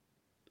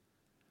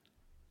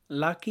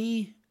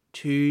Lucky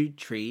Two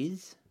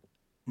Trees,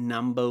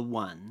 number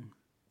 1.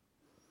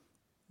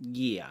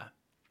 Year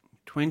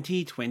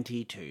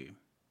 2022.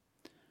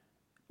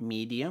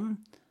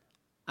 Medium,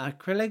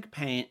 acrylic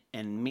paint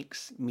and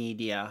mixed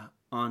media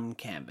on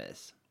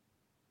canvas.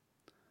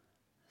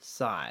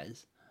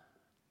 Size,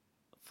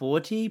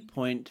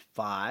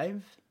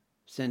 40.5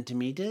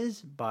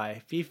 centimeters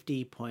by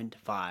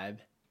 50.5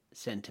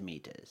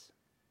 centimeters.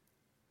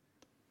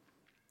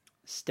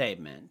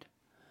 Statement: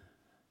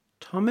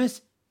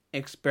 Thomas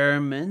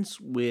experiments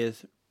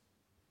with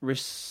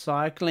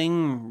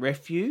recycling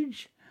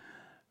refuge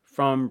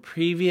from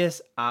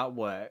previous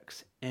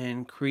artworks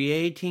and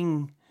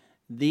creating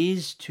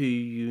these two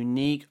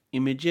unique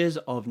images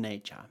of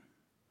nature.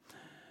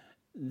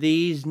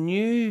 These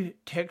new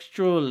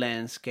textural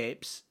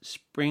landscapes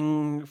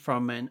spring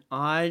from an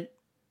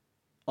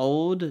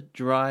old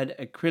dried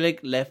acrylic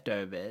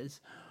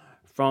leftovers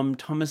from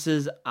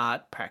Thomas's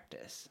art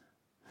practice,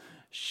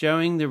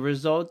 showing the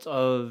results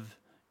of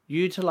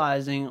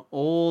utilizing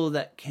all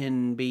that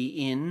can be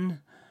in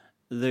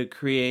the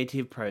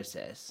creative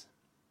process.